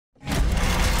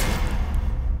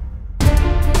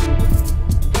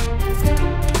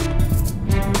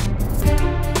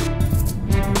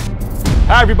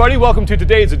Hi everybody, welcome to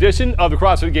today's edition of the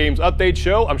CrossFit Games Update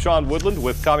Show. I'm Sean Woodland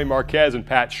with Tommy Marquez and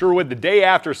Pat Sherwood. The day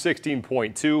after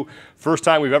 16.2, first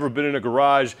time we've ever been in a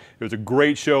garage. It was a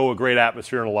great show, a great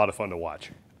atmosphere, and a lot of fun to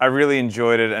watch. I really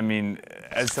enjoyed it. I mean,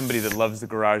 as somebody that loves the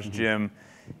garage gym,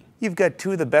 you've got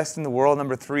two of the best in the world,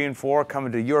 number 3 and 4,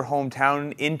 coming to your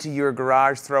hometown, into your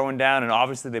garage, throwing down, and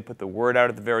obviously they put the word out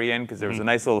at the very end because there was a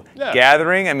nice little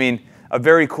gathering. I mean, a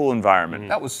very cool environment.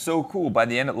 That was so cool. By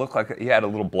the end, it looked like he had a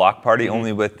little block party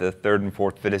only with the 3rd and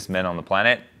 4th fittest men on the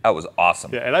planet. That was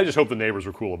awesome. Yeah, and I just hope the neighbors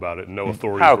were cool about it and no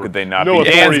authorities. How could they not be?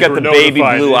 Dan's got the baby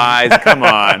blue eyes. Come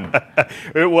on.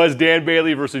 It was Dan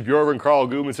Bailey versus Björgvin Karl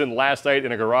Guðmundsson last night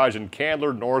in a garage in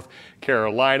Candler, North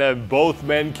Carolina. Both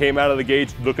men came out of the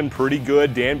gates looking pretty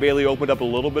good. Dan Bailey opened up a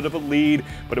little bit of a lead,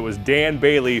 but it was Dan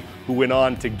Bailey who went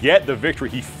on to get the victory.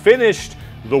 He finished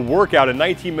the workout in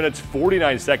 19 minutes,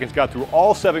 49 seconds, got through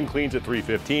all 7 cleans at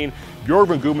 3:15.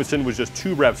 Björgvin Guðmundsson was just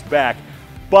 2 reps back,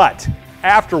 but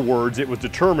afterwards it was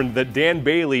determined that Dan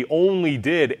Bailey only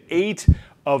did 8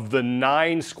 of the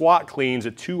 9 squat cleans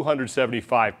at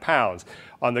 275 pounds.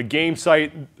 On the game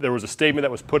site, there was a statement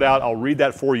that was put out. I'll read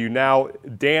that for you now.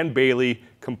 Dan Bailey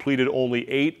completed only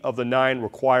 8 of the 9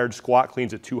 required squat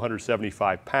cleans at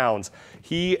 275 pounds.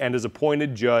 He and his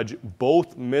appointed judge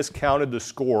both miscounted the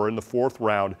score in the 4th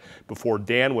round before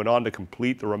Dan went on to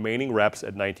complete the remaining reps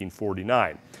at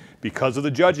 1949. Because of the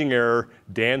judging error,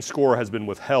 Dan's score has been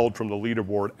withheld from the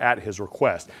leaderboard at his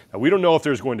request. Now, we don't know if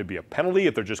there's going to be a penalty,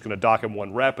 if they're just going to dock him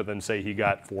 1 rep and then say he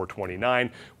got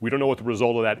 429. We don't know what the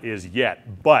result of that is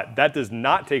yet, but that does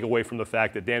not take away from the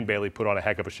fact that Dan Bailey put on a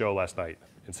heck of a show last night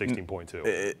in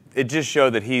 16.2. It just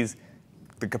showed that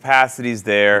the capacity's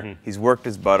there. He's worked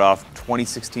his butt off.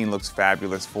 2016 looks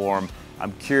fabulous for him.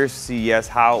 I'm curious to see, yes,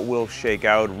 how it will shake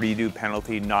out. Redo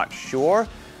penalty, not sure.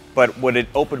 But what it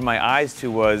opened my eyes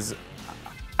to was,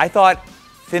 I thought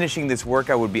finishing this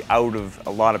workout would be out of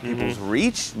a lot of people's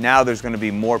reach. Now there's going to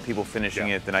be more people finishing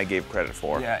it than I gave credit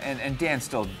for. Yeah, and Dan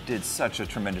still did such a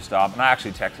tremendous job. And I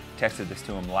actually texted this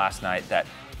to him last night that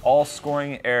all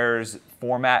scoring errors,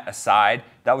 format aside,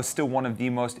 that was still one of the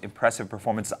most impressive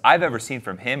performances I've ever seen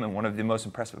from him and one of the most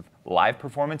impressive live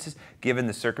performances given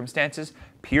the circumstances,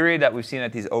 period, that we've seen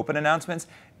at these open announcements.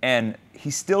 And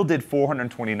he still did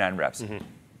 429 reps.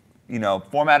 You know,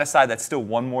 format aside, that's still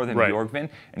 1 more than Björgvin,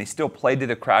 and he still played to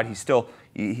the crowd. He still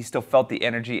felt the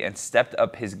energy and stepped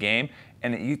up his game.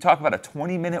 And you talk about a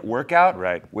 20-minute workout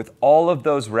with all of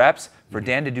those reps for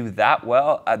Dan to do that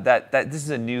well. This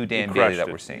is a new Dan Bailey that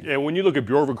we're seeing. And when you look at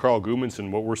Björgvin Karl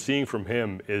Guðmundsson, what we're seeing from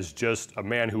him is just a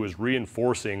man who is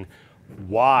reinforcing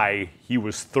why he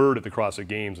was 3rd at the CrossFit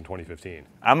Games in 2015.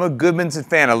 I'm a Guðmundsson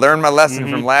fan. I learned my lesson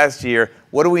from last year.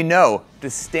 What do we know? To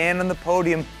stand on the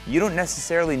podium, you don't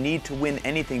necessarily need to win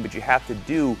anything, but you have to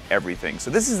do everything. So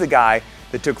this is the guy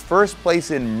that took 1st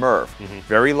place in Murph.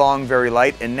 Very long, very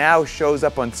light, and now shows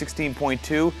up on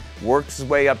 16.2, works his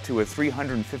way up to a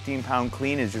 315-pound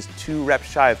clean, is just 2 reps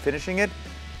shy of finishing it.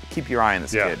 Keep your eye on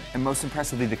this kid. And most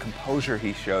impressively, the composure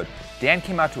he showed. Dan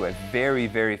came out to a very,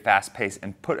 very fast pace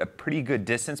and put a pretty good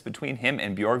distance between him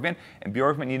and Björgvin. And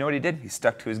Björgvin, you know what he did? He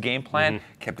stuck to his game plan,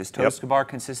 kept his toes to bar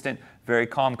consistent, very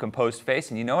calm, composed face,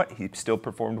 and you know what? He still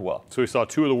performed well. So we saw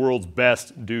 2 of the world's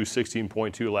best do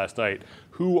 16.2 last night.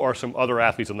 Who are some other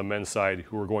athletes on the men's side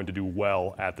who are going to do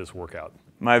well at this workout?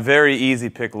 My very easy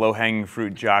pick, low-hanging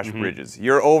fruit, Josh Bridges.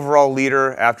 Your overall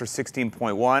leader after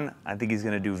 16.1, I think he's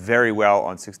going to do very well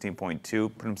on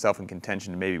 16.2, put himself in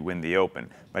contention to maybe win the Open.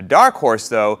 My dark horse,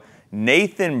 though,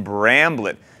 Nathan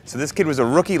Bramblett. So this kid was a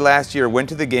rookie last year, went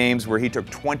to the games where he took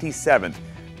 27th,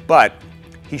 but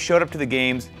he showed up to the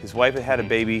games. His wife had a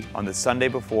baby on the Sunday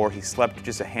before. He slept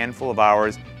just a handful of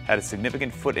hours, had a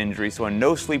significant foot injury, so on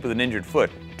no sleep with an injured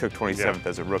foot, took 27th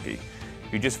as a rookie.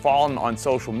 You just follow him on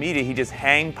social media, he just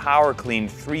hang power cleaned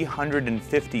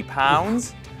 350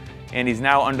 pounds, and he's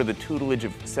now under the tutelage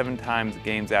of 7-time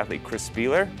Games athlete Chris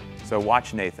Spieler. So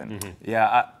watch Nathan.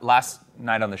 Yeah, last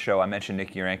night on the show I mentioned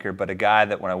Nick, your anchor, but a guy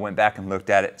that when I went back and looked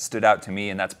at it stood out to me,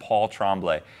 and that's Paul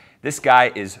Tremblay. This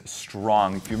guy is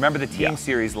strong. If you remember the team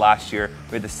series last year,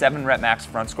 we had the 7-rep max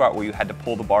front squat where you had to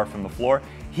pull the bar from the floor.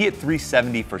 He hit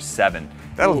 370 for 7.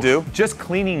 That'll do. Just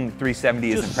cleaning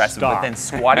 370 is impressive, but then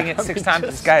squatting it 6 times,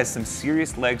 this guy has some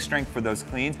serious leg strength for those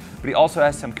cleans, but he also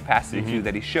has some capacity too,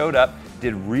 that he showed up,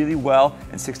 did really well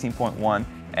in 16.1,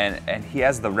 and he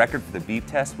has the record for the beep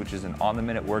test, which is an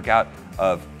on-the-minute workout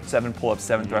of 7 pull-ups,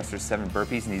 7 thrusters, 7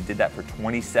 burpees, and he did that for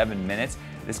 27 minutes.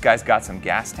 This guy's got some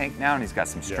gas tank now, and he's got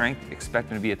some strength. Expect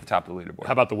him to be at the top of the leaderboard.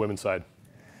 How about the women's side?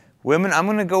 Women, I'm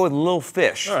going to go with Lil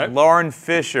Fish. All right. Lauren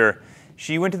Fisher.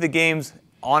 She went to the games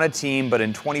on a team, but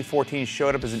in 2014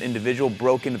 showed up as an individual,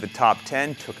 broke into the top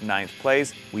 10, took 9th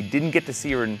place. We didn't get to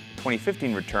see her in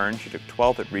 2015 return. She took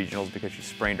 12th at regionals because she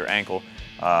sprained her ankle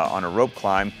on a rope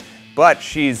climb, but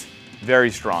she's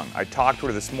very strong. I talked to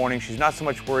her this morning. She's not so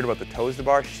much worried about the toes to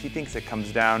bar. She thinks it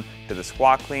comes down to the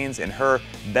squat cleans, and her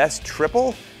best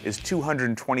triple is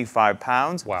 225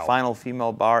 pounds. Wow. Final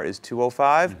female bar is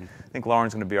 205. I think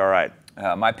Lauren's going to be all right.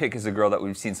 My pick is a girl that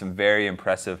we've seen some very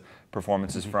impressive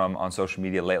performances from on social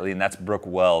media lately, and that's Brooke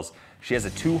Wells. She has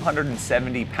a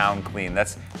 270-pound clean.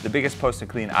 That's the biggest posted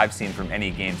clean I've seen from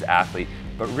any games athlete.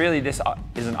 But really, this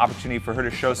is an opportunity for her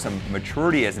to show some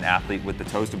maturity as an athlete with the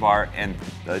toes to bar and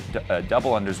the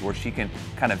double unders, where she can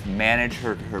kind of manage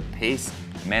her pace,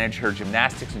 manage her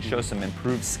gymnastics, and show some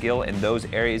improved skill in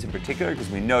those areas in particular, because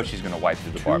we know she's going to wipe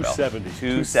through the barbell.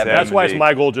 270. That's why it's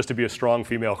my goal just to be a strong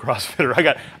female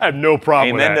CrossFitter. I have no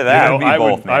problem with that. Amen to that. You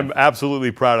know, I'm I'm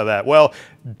absolutely proud of that. Well,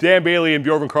 Dan Bailey and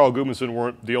Björgvin Karl Guðmundsson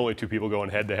weren't the only two people going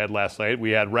head-to-head last night.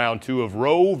 We had round 2 of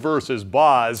Roe versus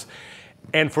Boz.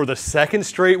 And for the second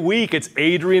straight week, it's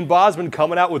Adrian Bozman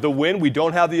coming out with a win. We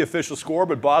don't have the official score,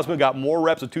 but Bozman got more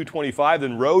reps at 225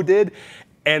 than Roe did.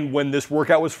 And when this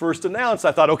workout was first announced,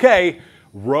 I thought, okay,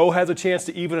 Roe has a chance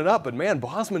to even it up. But man,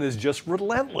 Bozman is just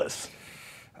relentless.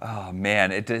 Oh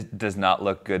man, it does not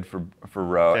look good for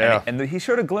Roe. Yeah. And he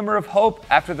showed a glimmer of hope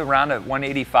after the round at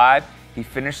 185. He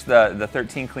finished the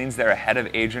 13 cleans there ahead of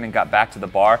Adrian and got back to the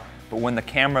bar. But when the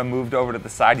camera moved over to the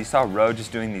side, you saw Roe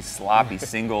just doing these sloppy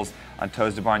singles on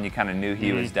toes to bar, and you kind of knew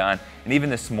he was done. And even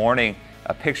this morning,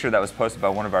 a picture that was posted by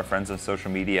one of our friends on social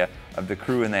media of the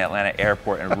crew in the Atlanta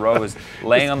airport, and Roe is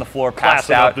laying on the floor, passed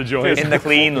out the joints. in the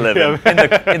Clean living.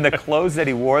 in the clothes that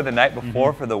he wore the night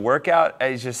before for the workout.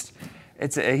 He's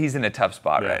in a tough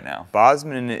spot right now.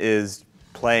 Bozman is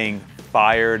playing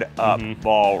fired up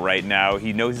ball right now.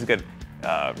 He knows he's got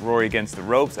Rory against the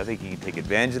ropes. I think he can take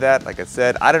advantage of that. Like I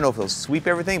said, I don't know if he'll sweep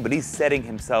everything, but he's setting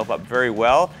himself up very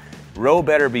well. Roe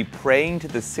better be praying to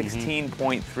the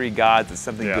 16.3 gods that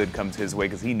something good comes his way,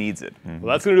 because he needs it.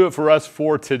 Well, that's going to do it for us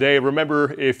for today.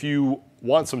 Remember, if you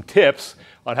want some tips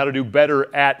on how to do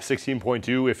better at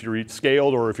 16.2, if you're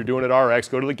scaled or if you're doing it RX,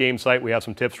 go to the game site. We have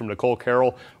some tips from Nicole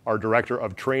Carroll, our Director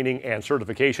of Training and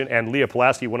Certification, and Leah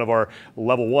Pulaski, one of our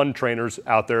Level 1 trainers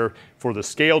out there for the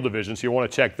scale division. So you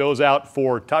want to check those out.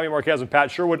 For Tommy Marquez and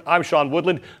Pat Sherwood, I'm Sean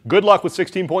Woodland. Good luck with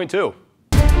 16.2.